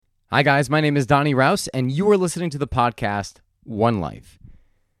Hi, guys. My name is Donnie Rouse, and you are listening to the podcast One Life,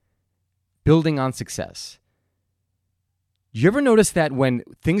 Building on Success. You ever notice that when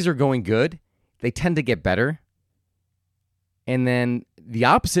things are going good, they tend to get better? And then the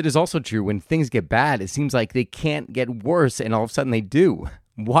opposite is also true. When things get bad, it seems like they can't get worse, and all of a sudden they do.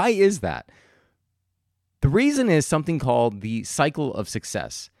 Why is that? The reason is something called the cycle of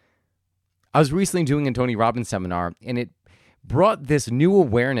success. I was recently doing a Tony Robbins seminar, and it brought this new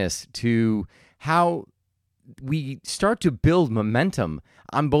awareness to how we start to build momentum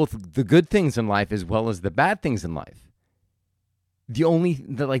on both the good things in life as well as the bad things in life.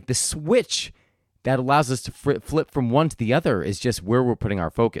 The switch that allows us to flip from one to the other is just where we're putting our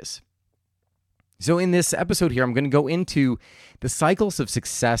focus. So in this episode here, I'm going to go into the cycles of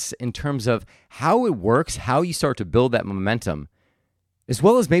success in terms of how it works, how you start to build that momentum, as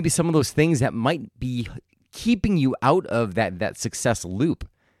well as maybe some of those things that might be keeping you out of that success loop.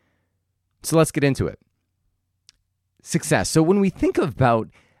 So let's get into it. Success. So when we think about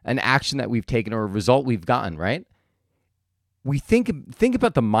an action that we've taken or a result we've gotten, right? We think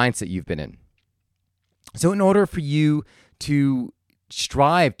about the mindset you've been in. So in order for you to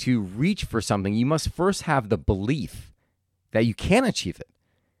strive to reach for something, you must first have the belief that you can achieve it.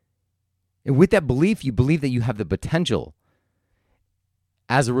 And with that belief, you believe that you have the potential.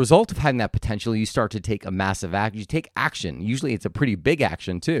 As a result of having that potential, you start to take a massive action. You take action. Usually it's a pretty big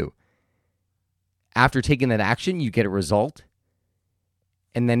action too. After taking that action, you get a result,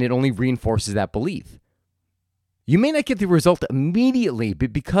 and then it only reinforces that belief. You may not get the result immediately,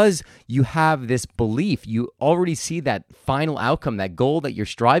 but because you have this belief, you already see that final outcome, that goal that you're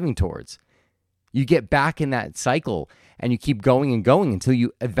striving towards. You get back in that cycle, and you keep going and going until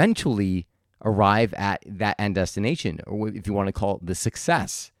you eventually arrive at that end destination, or if you want to call it the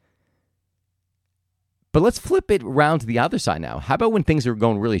success. But let's flip it around to the other side now. How about when things are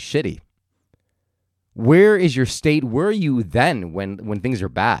going really shitty? Where is your state? Where are you then when things are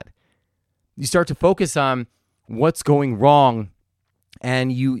bad? You start to focus on what's going wrong,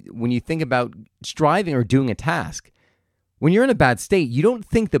 and when you think about striving or doing a task, when you're in a bad state, you don't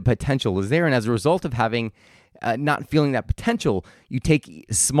think the potential is there, and as a result of having not feeling that potential, you take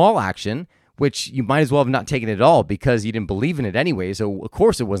small action, which you might as well have not taken it at all because you didn't believe in it anyway, so of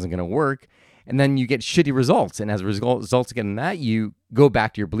course it wasn't going to work. And then you get shitty results. And as a result of getting that, you go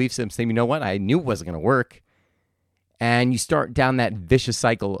back to your belief system saying, you know what, I knew it wasn't going to work. And you start down that vicious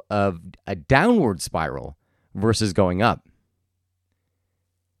cycle of a downward spiral versus going up.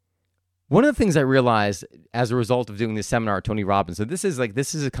 One of the things I realized as a result of doing this seminar at Tony Robbins, so this is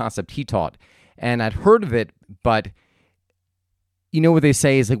a concept he taught, and I'd heard of it, but you know what they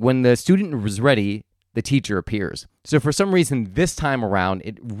say is like when the student is ready, the teacher appears. So for some reason, this time around,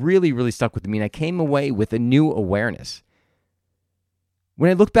 it really, really stuck with me, and I came away with a new awareness. When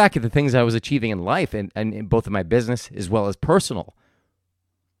I look back at the things I was achieving in life, and in both of my business as well as personal,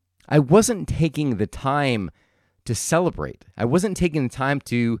 I wasn't taking the time to celebrate. I wasn't taking the time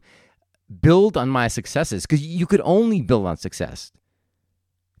to build on my successes, because you could only build on success.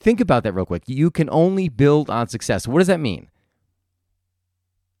 Think about that real quick. You can only build on success. What does that mean?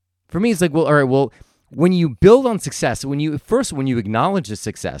 For me, it's like, when you build on success, when you acknowledge the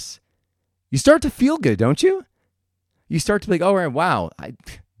success, you start to feel good, don't you? You start to be like, oh, wow,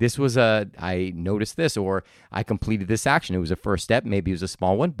 I noticed this, or I completed this action. It was a first step. Maybe it was a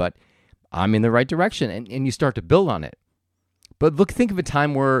small one, but I'm in the right direction, and you start to build on it. But think of a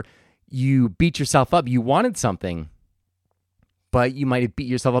time where you beat yourself up. You wanted something, but you might have beat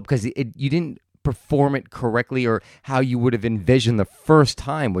yourself up because you didn't perform it correctly or how you would have envisioned the first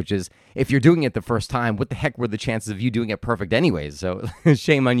time, which is, if you're doing it the first time, what the heck were the chances of you doing it perfect anyways? So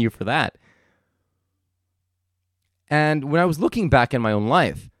shame on you for that. And when I was looking back in my own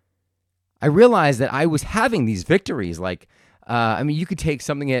life, I realized that I was having these victories. Like, you could take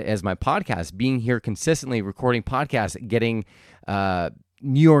something as my podcast, being here consistently, recording podcasts, getting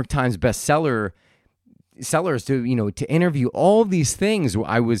New York Times sellers to interview, all these things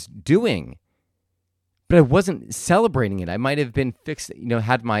I was doing. But I wasn't celebrating it. I might have been fixed,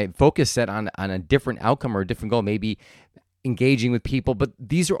 had my focus set on a different outcome or a different goal, maybe engaging with people. But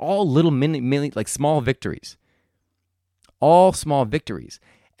these are all little mini like small victories. All small victories.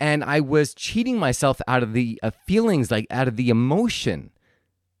 And I was cheating myself out of the feelings, like out of the emotion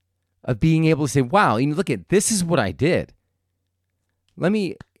of being able to say, wow, look at, this is what I did. Let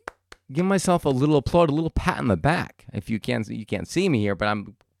me give myself a little applaud, a little pat on the back. If you can't see me here, but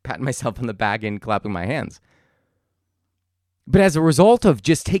I'm patting myself on the back and clapping my hands. But as a result of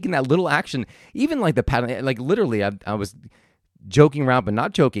just taking that little action, even like the pat, like literally, I was joking around, but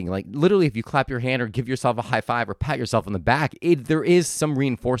not joking. Like literally, if you clap your hand or give yourself a high five or pat yourself on the back, there is some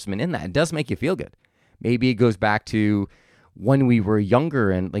reinforcement in that. It does make you feel good. Maybe it goes back to when we were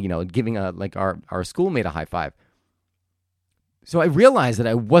younger and giving our schoolmate a high five. So I realized that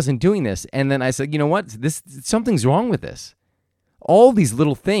I wasn't doing this, and then I said, you know what? Something's wrong with this. All these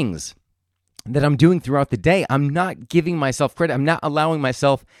little things that I'm doing throughout the day, I'm not giving myself credit. I'm not allowing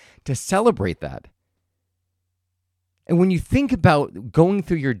myself to celebrate that. And when you think about going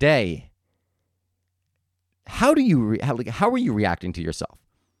through your day, how are you reacting to yourself?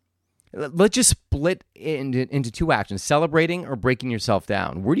 Let's just split into two actions: celebrating or breaking yourself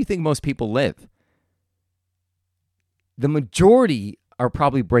down. Where do you think most people live? The majority are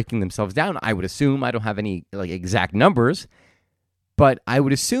probably breaking themselves down. I would assume. I don't have any exact numbers, but I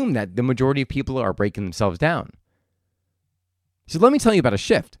would assume that the majority of people are breaking themselves down. So let me tell you about a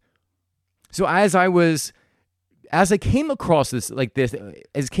shift. So as I came across this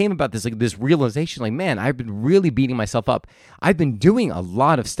realization, man, I've been really beating myself up. I've been doing a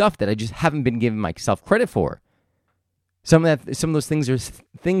lot of stuff that I just haven't been giving myself credit for. Some of those things are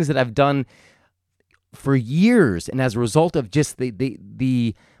things that I've done for years, and as a result of just the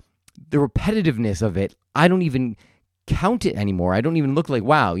repetitiveness of it, I don't even count it anymore. I don't even look like,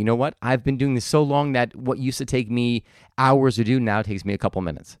 wow, you know what? I've been doing this so long that what used to take me hours to do now takes me a couple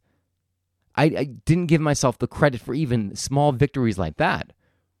minutes. I didn't give myself the credit for even small victories like that.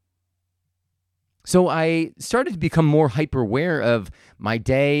 So I started to become more hyper-aware of my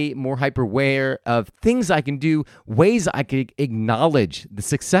day, more hyper-aware of things I can do, ways I could acknowledge the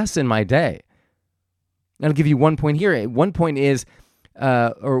success in my day. And I'll give you one point here. One point is,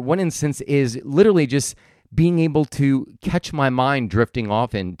 one instance is literally just being able to catch my mind drifting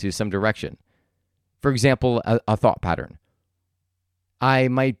off into some direction. For example, a thought pattern. I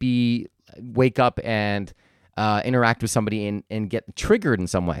might wake up and interact with somebody and get triggered in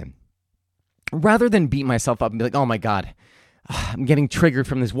some way. Rather than beat myself up and be like, oh my God, I'm getting triggered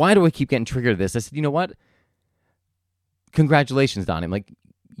from this. Why do I keep getting triggered to this? I said, you know what? Congratulations, Don. I'm like,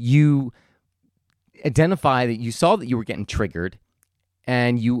 you identify that you saw that you were getting triggered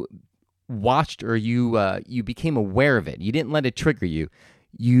and you watched or you became aware of it. You didn't let it trigger you.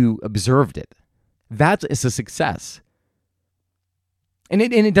 You observed it. That is a success. And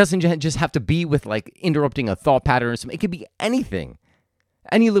it doesn't just have to be with interrupting a thought pattern or something. It could be anything.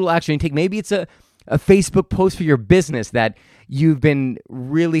 Any little action you take. Maybe it's a Facebook post for your business that you've been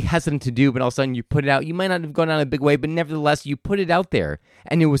really hesitant to do, but all of a sudden you put it out. You might not have gone out in a big way, but nevertheless, you put it out there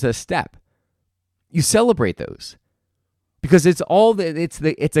and it was a step. You celebrate those because it's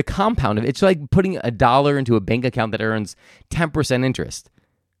a compound of it. It's like putting $1 into a bank account that earns 10% interest.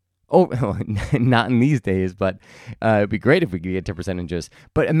 Oh, not in these days, but it'd be great if we could get 10% interest.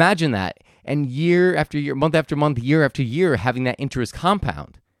 But imagine that, and year after year, month after month, year after year, having that interest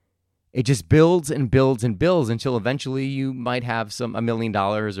compound. It just builds and builds and builds until eventually you might have $1 million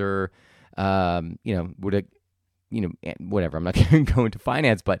or, whatever. I'm not going to go into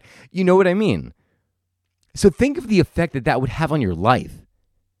finance, but you know what I mean. So think of the effect that would have on your life.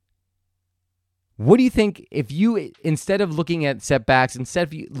 What do you think if you, instead of looking at setbacks,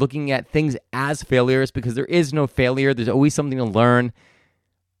 instead of looking at things as failures, because there is no failure, there's always something to learn,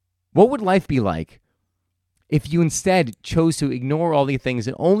 what would life be like if you instead chose to ignore all these things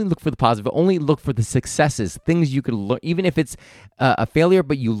and only look for the positive, only look for the successes, things you could learn, even if it's a failure,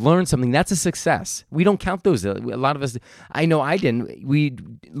 but you learn something, that's a success. We don't count those. A lot of us, I know I didn't, we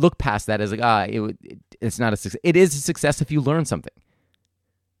look past that as it's not a success. It is a success if you learn something.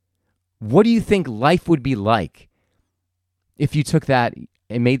 What do you think life would be like if you took that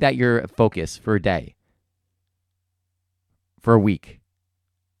and made that your focus for a day, for a week,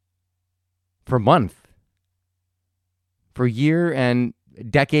 for a month, for a year and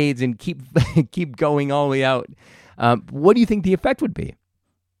decades, and keep going all the way out? What do you think the effect would be?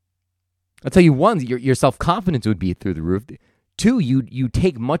 I'll tell you, one, your self-confidence would be through the roof. Two, you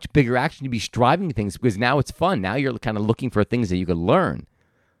take much bigger action to be striving to things because now it's fun. Now you're kind of looking for things that you could learn,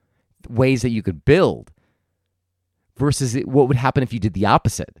 ways that you could build, versus what would happen if you did the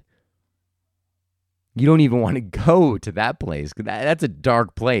opposite. You don't even want to go to that place because that's a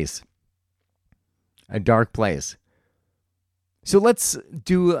dark place. A dark place. So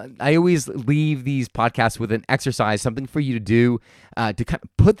I always leave these podcasts with an exercise, something for you to do to kind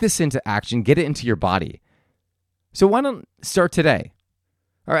of put this into action, get it into your body. So why not start today?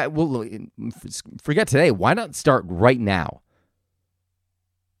 All right, well, forget today. Why not start right now?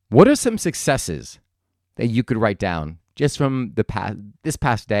 What are some successes that you could write down just from this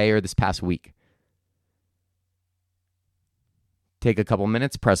past day or this past week? Take a couple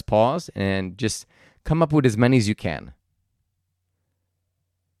minutes, press pause, and just come up with as many as you can.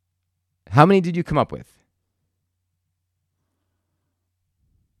 How many did you come up with?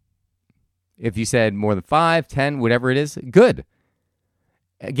 If you said more than 5, 10, whatever it is, good.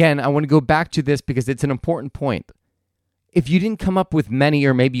 Again, I want to go back to this because it's an important point. If you didn't come up with many,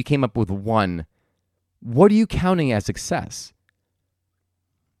 or maybe you came up with one, what are you counting as success?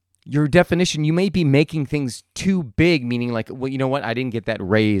 Your definition, you may be making things too big, meaning like, well, you know what? I didn't get that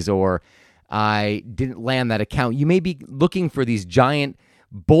raise, or I didn't land that account. You may be looking for these giant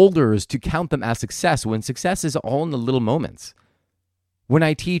boulders to count them as success, when success is all in the little moments. When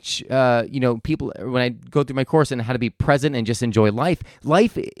I teach, people, when I go through my course on how to be present and just enjoy life, I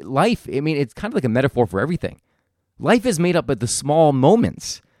mean, it's kind of like a metaphor for everything. Life is made up of the small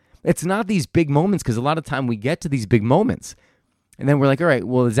moments. It's not these big moments, because a lot of time we get to these big moments and then we're like, all right,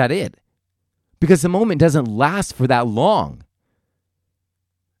 well, is that it? Because the moment doesn't last for that long.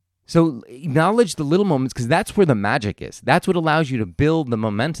 So acknowledge the little moments, because that's where the magic is. That's what allows you to build the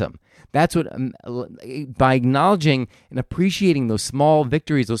momentum. That's what, by acknowledging and appreciating those small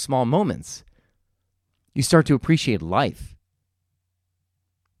victories, those small moments, you start to appreciate life.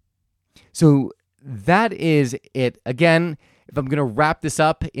 So that is it. Again, if I'm going to wrap this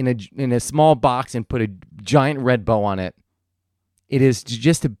up in a small box and put a giant red bow on it, it is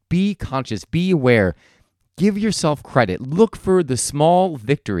just to be conscious, be aware, give yourself credit, look for the small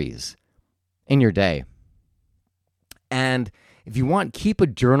victories in your day. And if you want, keep a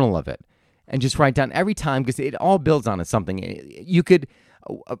journal of it and just write down every time, because it all builds on something. You could,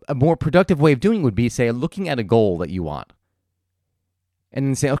 a more productive way of doing it would be, say, looking at a goal that you want. And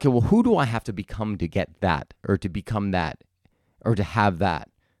then say, okay, well, who do I have to become to get that, or to become that, or to have that?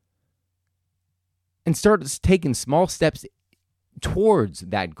 And start taking small steps towards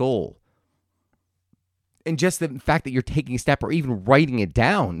that goal. And just the fact that you're taking a step or even writing it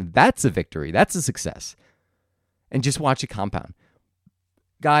down, that's a victory. That's a success. And just watch it compound.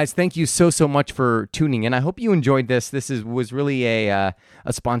 Guys, thank you so much for tuning in. I hope you enjoyed this. This was really a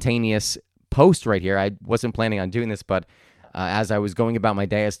spontaneous post right here. I wasn't planning on doing this, but as I was going about my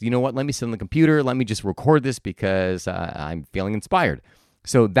day, I said, you know what? Let me sit on the computer. Let me just record this, because I'm feeling inspired.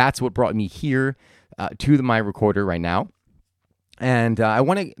 So that's what brought me here to my recorder right now. And I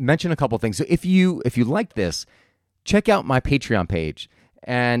want to mention a couple things. So if you like this, check out my Patreon page.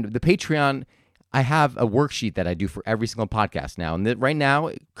 And the Patreon, I have a worksheet that I do for every single podcast now. And right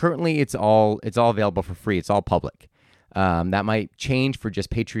now, currently, it's all available for free. It's all public. That might change for just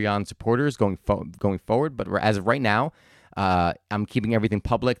Patreon supporters going forward. But as of right now, I'm keeping everything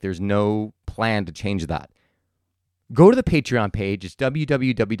public. There's no plan to change that. Go to the Patreon page. It's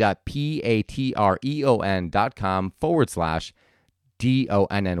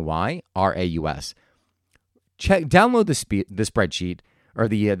www.patreon.com/DONNYRAUS. Download the spreadsheet, or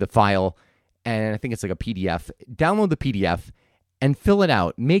the file, and I think it's like a PDF. Download the PDF and fill it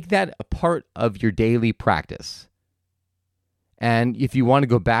out. Make that a part of your daily practice. And if you want to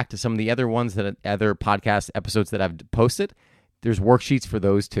go back to some of the other podcast episodes that I've posted, there's worksheets for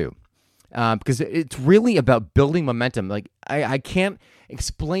those too. Because it's really about building momentum. Like I can't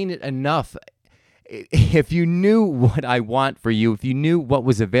explain it enough. If you knew what I want for you, if you knew what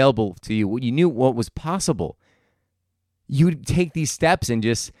was available to you, you knew what was possible, you would take these steps and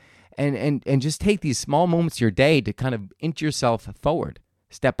just take these small moments of your day to kind of inch yourself forward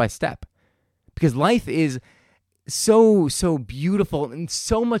step by step. Because life is so beautiful, and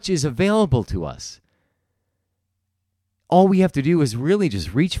so much is available to us. All we have to do is really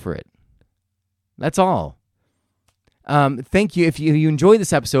just reach for it. That's all. Thank you. If you enjoyed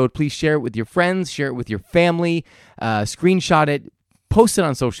this episode, please share it with your friends, share it with your family, screenshot it, post it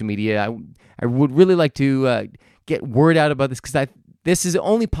on social media. I would really like to get word out about this, because this is the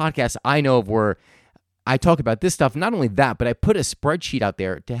only podcast I know of where I talk about this stuff. Not only that, but I put a spreadsheet out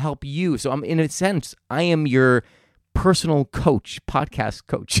there to help you. So in a sense, I am your personal coach, podcast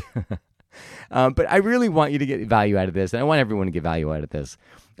coach. But I really want you to get value out of this, and I want everyone to get value out of this.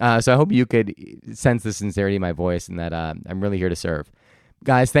 So I hope you could sense the sincerity in my voice, and that I'm really here to serve.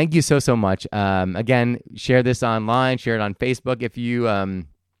 Guys, thank you so much. Again, share this online, share it on Facebook. If you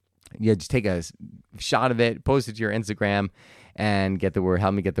just take a shot of it, post it to your Instagram, and get the word.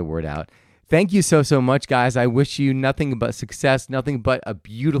 Help me get the word out. Thank you so much, guys. I wish you nothing but success, nothing but a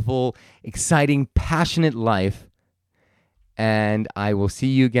beautiful, exciting, passionate life. And I will see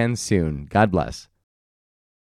you again soon. God bless.